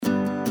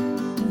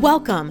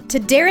Welcome to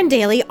Darren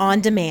Daily On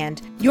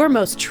Demand, your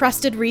most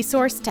trusted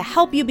resource to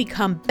help you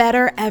become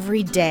better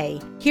every day.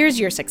 Here's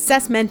your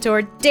success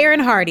mentor, Darren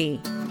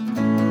Hardy.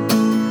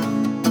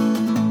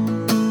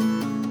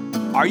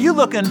 Are you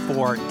looking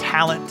for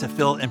talent to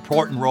fill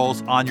important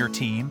roles on your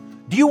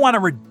team? Do you want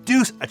to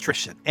reduce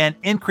attrition and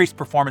increase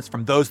performance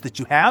from those that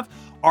you have?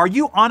 Are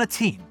you on a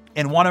team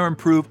and want to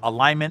improve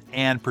alignment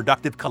and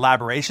productive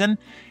collaboration?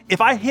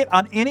 If I hit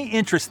on any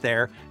interest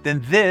there,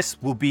 then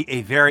this will be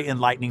a very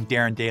enlightening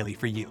Darren Daily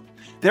for you.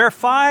 There are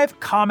 5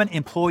 common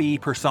employee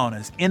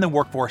personas in the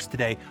workforce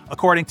today,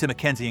 according to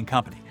McKinsey &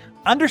 Company.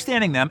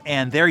 Understanding them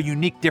and their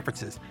unique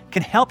differences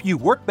can help you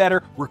work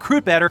better,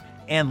 recruit better,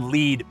 and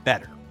lead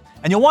better.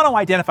 And you'll want to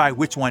identify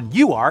which one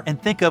you are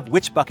and think of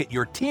which bucket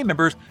your team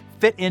members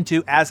fit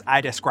into as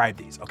I describe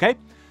these, okay?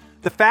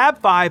 The Fab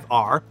 5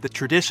 are the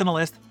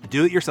traditionalists, the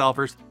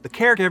do-it-yourselfers, the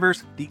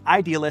caregivers, the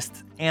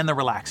idealists, and the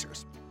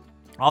relaxers.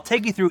 I'll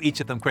take you through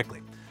each of them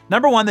quickly.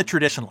 Number 1, the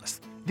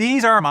traditionalists.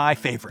 These are my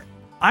favorite.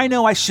 I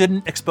know I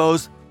shouldn't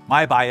expose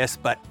my bias,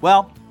 but,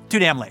 well, too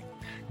damn late.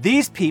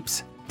 These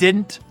peeps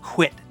didn't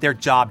quit their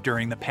job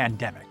during the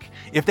pandemic.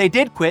 If they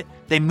did quit,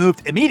 they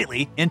moved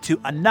immediately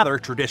into another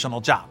traditional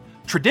job.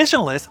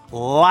 Traditionalists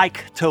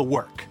like to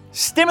work.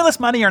 Stimulus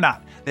money or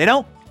not. They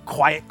don't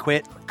quiet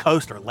quit or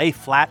coast or lay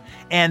flat,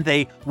 and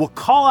they will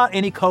call out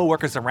any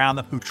coworkers around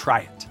them who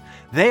try it.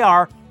 They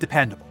are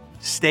dependable,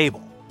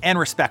 stable, and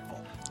respectful.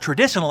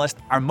 Traditionalists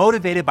are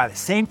motivated by the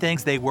same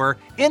things they were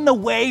in the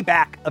way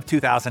back of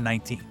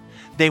 2019.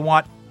 They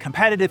want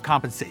competitive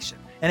compensation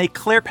and a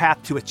clear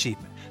path to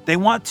achievement. They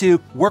want to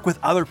work with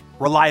other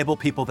reliable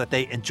people that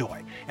they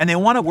enjoy, and they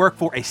want to work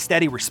for a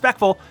steady,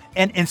 respectful,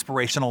 and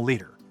inspirational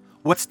leader.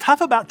 What's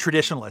tough about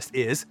traditionalists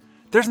is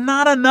there's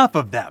not enough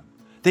of them.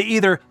 They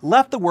either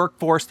left the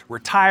workforce,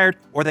 retired,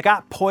 or they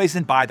got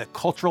poisoned by the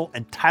cultural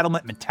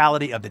entitlement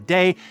mentality of the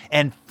day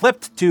and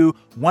flipped to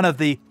one of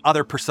the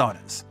other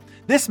personas.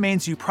 This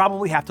means you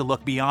probably have to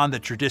look beyond the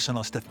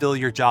traditionalists to fill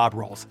your job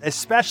roles,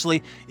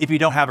 especially if you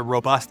don't have a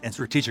robust and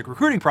strategic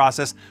recruiting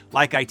process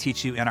like I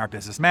teach you in our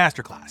business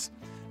masterclass.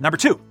 Number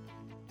 2,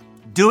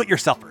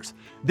 do-it-yourselfers.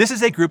 This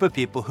is a group of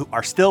people who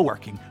are still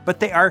working, but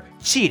they are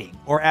cheating,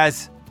 or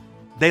as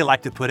they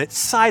like to put it,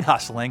 side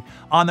hustling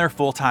on their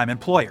full-time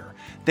employer.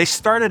 They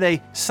started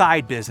a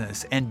side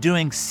business and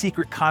doing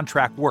secret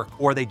contract work,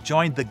 or they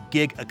joined the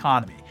gig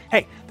economy.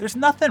 Hey, there's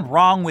nothing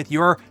wrong with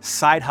your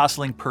side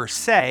hustling per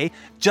se,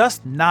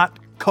 just not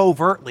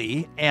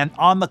covertly and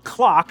on the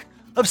clock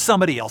of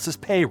somebody else's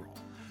payroll.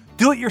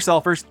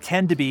 Do-it-yourselfers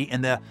tend to be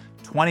in the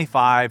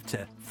 25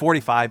 to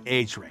 45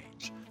 age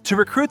range. To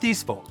recruit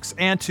these folks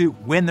and to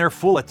win their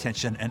full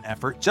attention and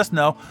effort, just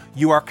know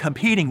you are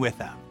competing with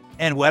them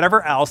and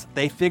whatever else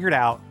they figured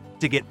out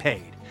to get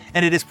paid.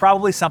 And it is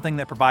probably something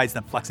that provides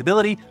them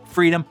flexibility,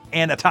 freedom,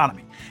 and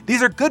autonomy.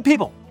 These are good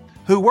people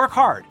who work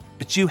hard,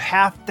 but you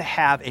have to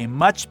have a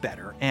much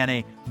better and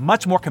a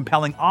much more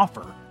compelling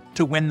offer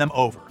to win them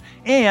over.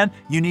 And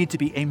you need to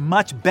be a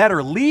much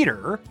better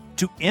leader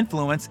to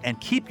influence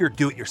and keep your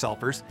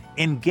do-it-yourselfers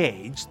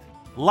engaged,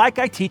 like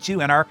I teach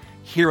you in our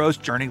Hero's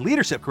Journey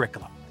Leadership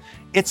Curriculum.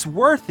 It's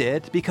worth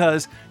it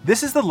because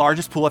this is the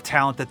largest pool of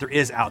talent that there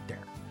is out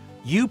there.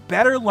 You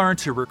better learn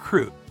to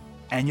recruit,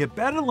 and you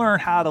better learn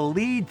how to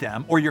lead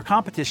them, or your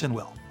competition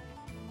will.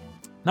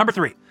 Number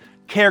 3,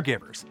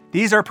 caregivers.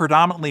 These are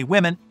predominantly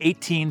women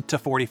 18 to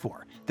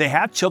 44. They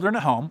have children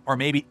at home or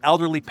maybe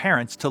elderly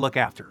parents to look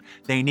after.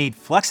 They need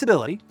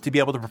flexibility to be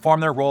able to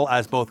perform their role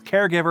as both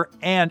caregiver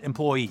and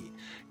employee.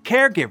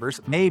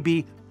 Caregivers may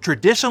be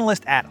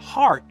traditionalist at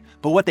heart,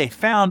 but what they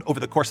found over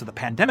the course of the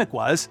pandemic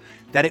was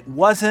that it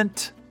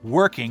wasn't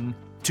working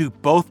to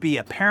both be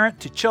a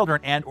parent to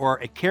children and or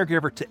a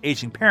caregiver to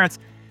aging parents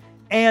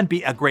and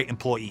be a great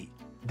employee.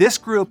 This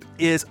group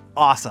is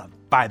awesome,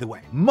 by the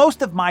way.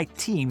 Most of my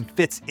team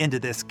fits into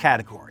this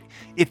category.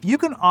 If you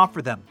can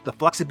offer them the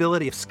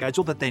flexibility of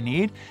schedule that they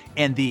need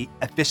and the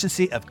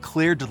efficiency of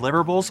clear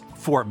deliverables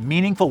for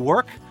meaningful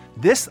work,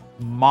 this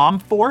mom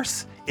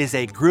force is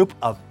a group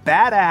of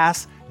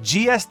badass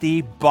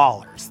GSD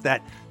ballers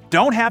that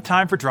don't have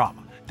time for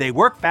drama. They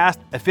work fast,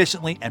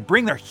 efficiently, and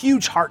bring their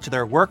huge heart to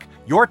their work,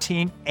 your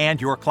team,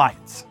 and your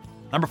clients.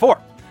 Number 4,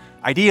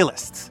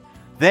 idealists.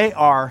 They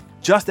are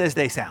just as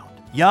they sound,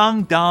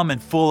 young, dumb,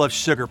 and full of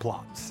sugar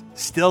plums,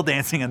 still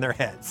dancing in their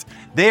heads.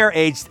 They are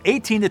aged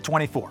 18 to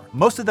 24.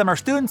 Most of them are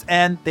students,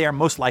 and they are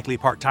most likely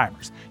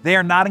part-timers. They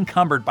are not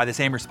encumbered by the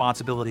same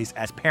responsibilities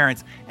as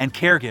parents and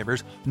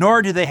caregivers,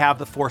 nor do they have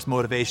the forced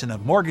motivation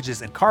of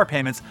mortgages and car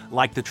payments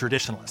like the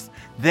traditionalists.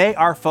 They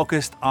are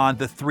focused on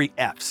the 3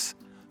 F's: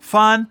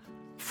 fun,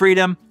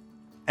 freedom,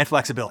 and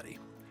flexibility.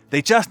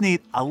 They just need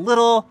a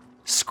little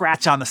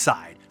scratch on the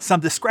side, some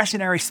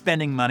discretionary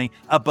spending money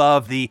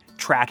above the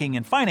tracking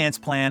and finance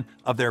plan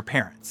of their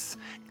parents.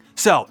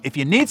 So if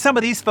you need some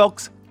of these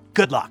folks,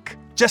 good luck.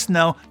 Just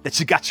know that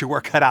you got your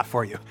work cut out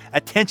for you.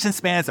 Attention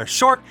spans are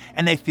short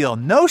and they feel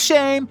no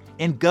shame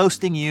in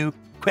ghosting you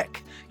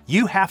quick.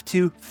 You have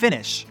to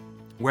finish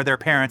where their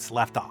parents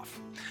left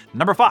off.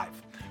 Number 5,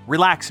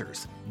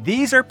 relaxers.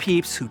 These are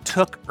peeps who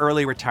took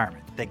early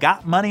retirement. They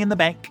got money in the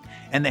bank,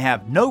 and they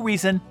have no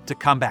reason to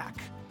come back.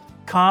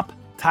 Comp,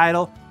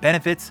 title,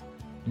 benefits,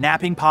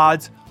 napping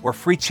pods, or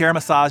free chair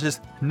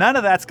massages, none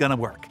of that's gonna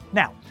work.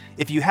 Now,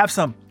 if you have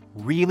some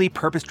really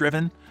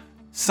purpose-driven,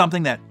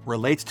 something that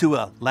relates to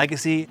a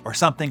legacy or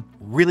something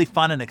really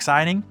fun and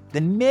exciting,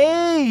 then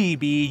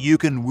maybe you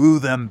can woo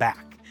them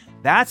back.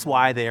 That's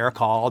why they are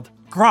called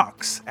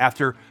Gronks,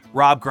 after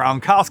Rob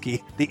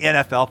Gronkowski, the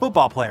NFL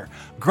football player.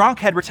 Gronk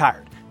had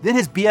retired. Then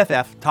his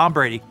BFF, Tom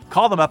Brady,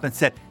 called him up and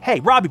said,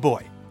 "Hey, Robbie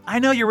boy, I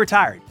know you're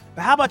retired,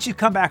 but how about you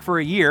come back for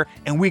a year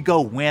and we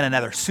go win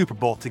another Super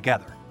Bowl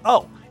together?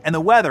 Oh, and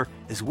the weather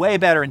is way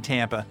better in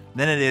Tampa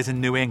than it is in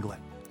New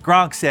England."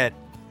 Gronk said,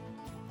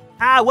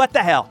 what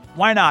the hell,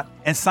 why not?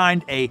 And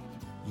signed a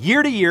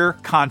year-to-year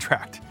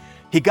contract.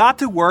 He got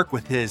to work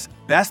with his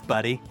best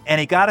buddy, and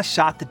he got a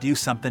shot to do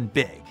something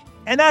big.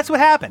 And that's what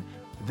happened.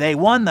 They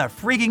won the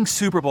freaking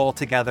Super Bowl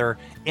together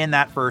in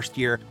that first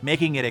year,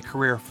 making it a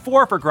career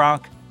 4 for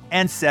Gronk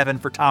and 7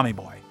 for Tommy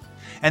Boy.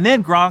 And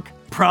then Gronk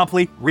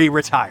promptly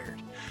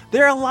re-retired.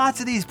 There are lots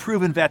of these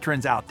proven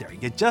veterans out there.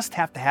 You just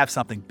have to have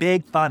something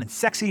big, fun, and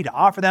sexy to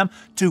offer them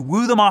to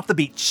woo them off the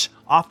beach,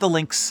 off the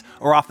links,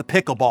 or off the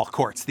pickleball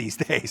courts these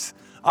days.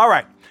 All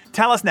right,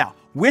 tell us now,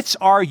 which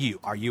are you?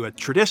 Are you a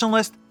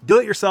traditionalist,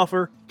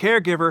 do-it-yourselfer,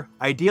 caregiver,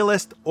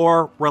 idealist,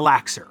 or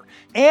relaxer?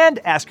 And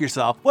ask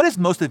yourself, what is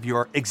most of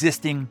your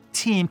existing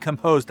team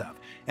composed of?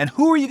 And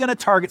who are you going to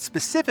target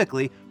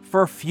specifically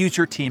for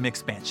future team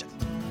expansion?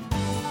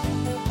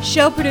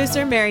 Show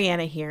producer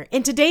Mariana here.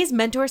 In today's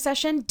mentor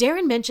session,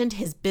 Darren mentioned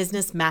his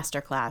business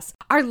masterclass.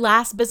 Our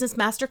last business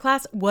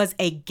masterclass was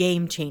a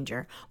game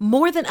changer.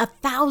 More than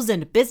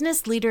 1,000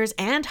 business leaders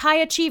and high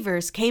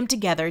achievers came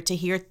together to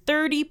hear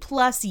 30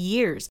 plus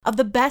years of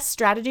the best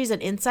strategies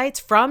and insights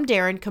from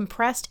Darren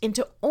compressed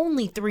into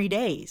only 3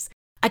 days.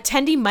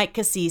 Attendee Mike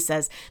Cassie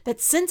says that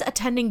since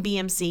attending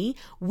BMC,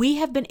 we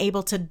have been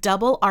able to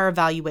double our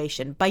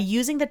evaluation by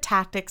using the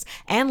tactics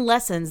and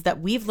lessons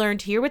that we've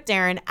learned here with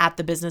Darren at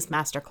the Business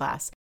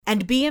Masterclass.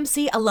 And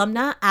BMC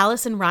alumna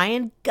Allison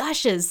Ryan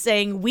gushes,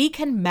 saying we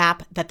can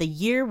map that the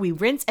year we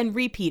rinse and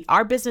repeat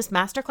our Business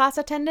Masterclass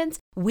attendance,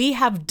 we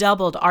have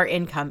doubled our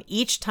income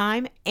each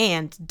time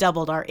and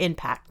doubled our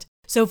impact.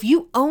 So if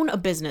you own a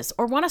business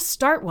or want to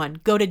start one,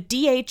 go to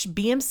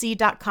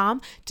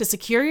dhbmc.com to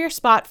secure your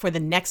spot for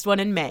the next one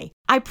in May.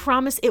 I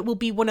promise it will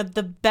be one of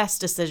the best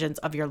decisions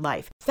of your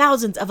life.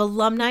 Thousands of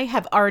alumni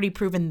have already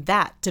proven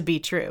that to be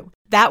true.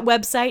 That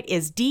website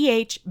is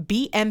dhbmc.com.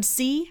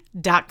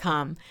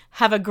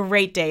 Have a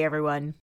great day, everyone.